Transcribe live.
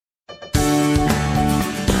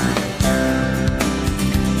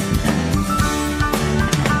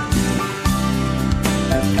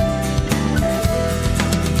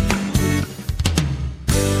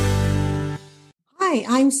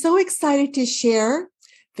I'm so excited to share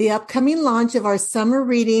the upcoming launch of our summer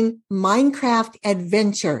reading Minecraft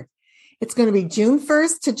Adventure. It's going to be June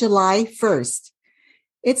 1st to July 1st.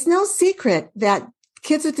 It's no secret that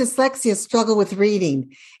kids with dyslexia struggle with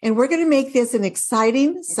reading, and we're going to make this an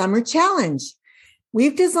exciting summer challenge.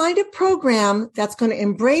 We've designed a program that's going to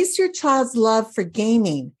embrace your child's love for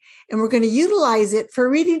gaming, and we're going to utilize it for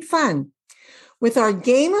reading fun. With our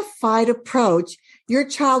gamified approach, your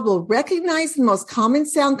child will recognize the most common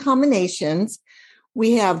sound combinations.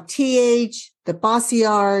 We have TH, the bossy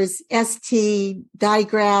R's, ST,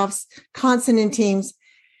 digraphs, consonant teams.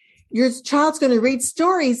 Your child's going to read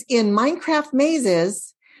stories in Minecraft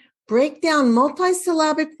mazes, break down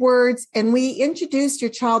multisyllabic words, and we introduce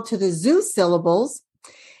your child to the zoo syllables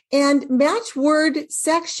and match word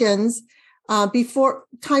sections before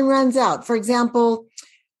time runs out. For example,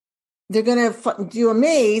 they're going to do a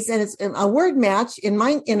maze, and it's a word match in a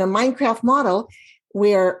Minecraft model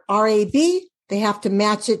where RAB, they have to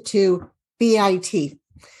match it to BIT.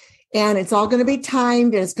 And it's all going to be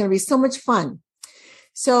timed, and it's going to be so much fun.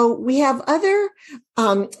 So we have other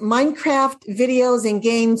Minecraft videos and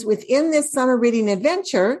games within this summer reading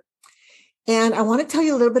adventure, and I want to tell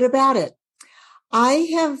you a little bit about it. I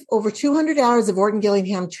have over 200 hours of Orton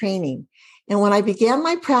Gillingham training, and when I began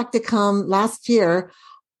my practicum last year,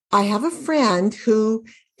 I have a friend who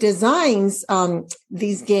designs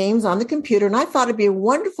these games on the computer, and I thought it'd be a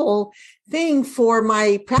wonderful thing for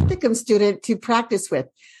my practicum student to practice with.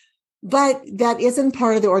 But that isn't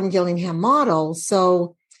part of the Orton Gillingham model,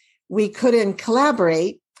 so we couldn't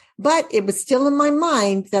collaborate. But it was still in my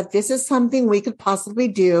mind that this is something we could possibly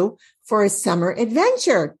do for a summer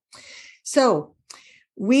adventure. So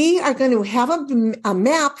we are going to have a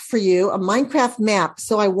map for you, a Minecraft map.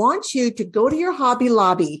 So I want you to go to your Hobby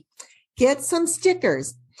Lobby, get some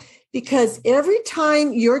stickers, because every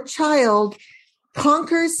time your child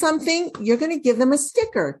conquers something, you're going to give them a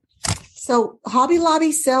sticker. So Hobby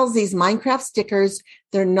Lobby sells these Minecraft stickers.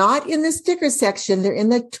 They're not in the sticker section. They're in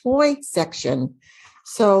the toy section.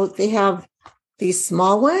 So they have these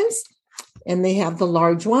small ones and they have the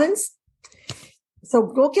large ones. So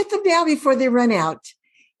go get them now before they run out.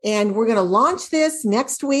 And we're going to launch this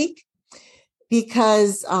next week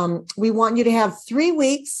because we want you to have 3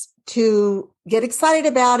 weeks to get excited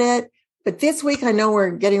about it. But this week, I know we're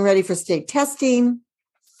getting ready for state testing.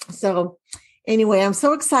 So anyway, I'm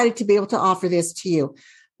so excited to be able to offer this to you.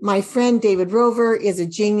 My friend David Rover is a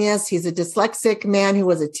genius. He's a dyslexic man who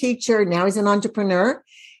was a teacher. Now he's an entrepreneur,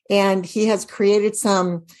 and he has created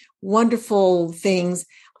some wonderful things.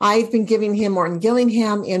 I've been giving him Orton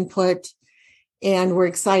Gillingham input, and we're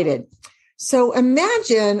excited. So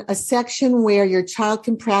imagine a section where your child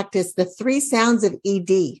can practice the 3 sounds of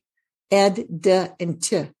ED, ed, d, and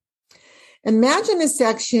t. Imagine a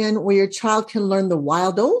section where your child can learn the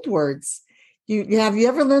wild old words. Have you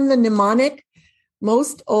ever learned the mnemonic?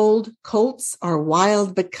 Most old colts are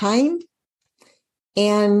wild but kind.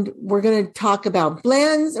 And we're going to talk about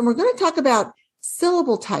blends, and we're going to talk about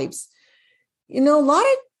syllable types. You know, a lot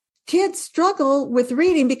of kids struggle with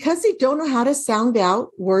reading because they don't know how to sound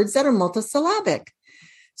out words that are multisyllabic.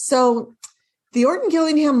 So the Orton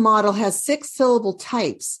Gillingham model has 6 syllable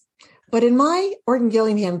types. But in my Orton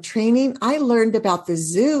Gillingham training, I learned about the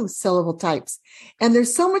zoo syllable types, and they're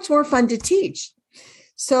so much more fun to teach.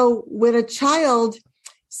 So when a child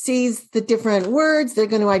sees the different words, they're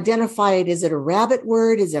going to identify it. Is it a rabbit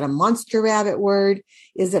word? Is it a monster rabbit word?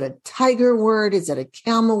 Is it a tiger word? Is it a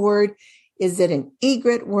camel word? Is it an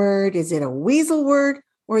egret word? Is it a weasel word?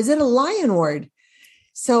 Or is it a lion word?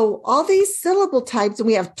 So all these syllable types, and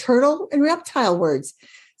we have turtle and reptile words.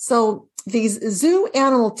 So these zoo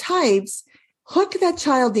animal types hook that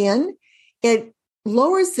child in. It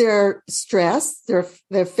lowers their stress. Their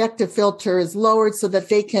affective filter is lowered so that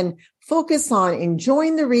they can focus on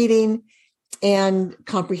enjoying the reading and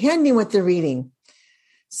comprehending what they're reading.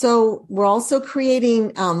 So we're also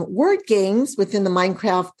creating word games within the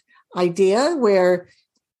Minecraft idea where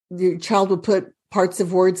your child will put parts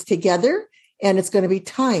of words together, and it's going to be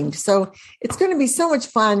timed. So it's going to be so much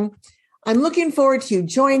fun. I'm looking forward to you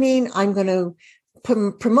joining. I'm going to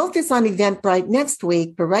promote this on Eventbrite next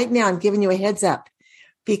week, but right now I'm giving you a heads up,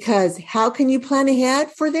 because how can you plan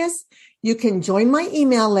ahead for this? You can join my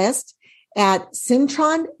email list at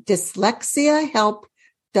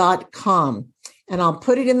CintronDyslexiaHelp.com, and I'll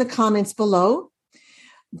put it in the comments below.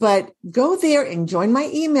 But go there and join my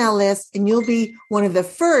email list, and you'll be one of the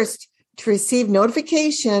first to receive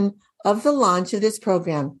notification of the launch of this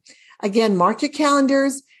program. Again, mark your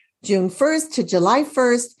calendars. June 1st to July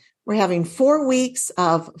 1st, we're having 4 weeks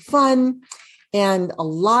of fun and a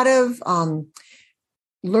lot of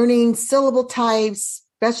learning syllable types,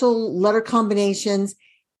 special letter combinations,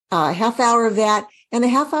 a half hour of that, and a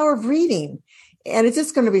half hour of reading. And it's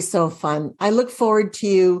just going to be so fun. I look forward to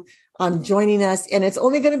you joining us, and it's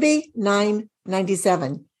only going to be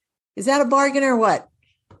 $9.97. Is that a bargain or what?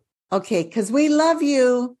 Okay, because we love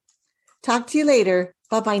you. Talk to you later.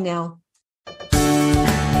 Bye-bye now.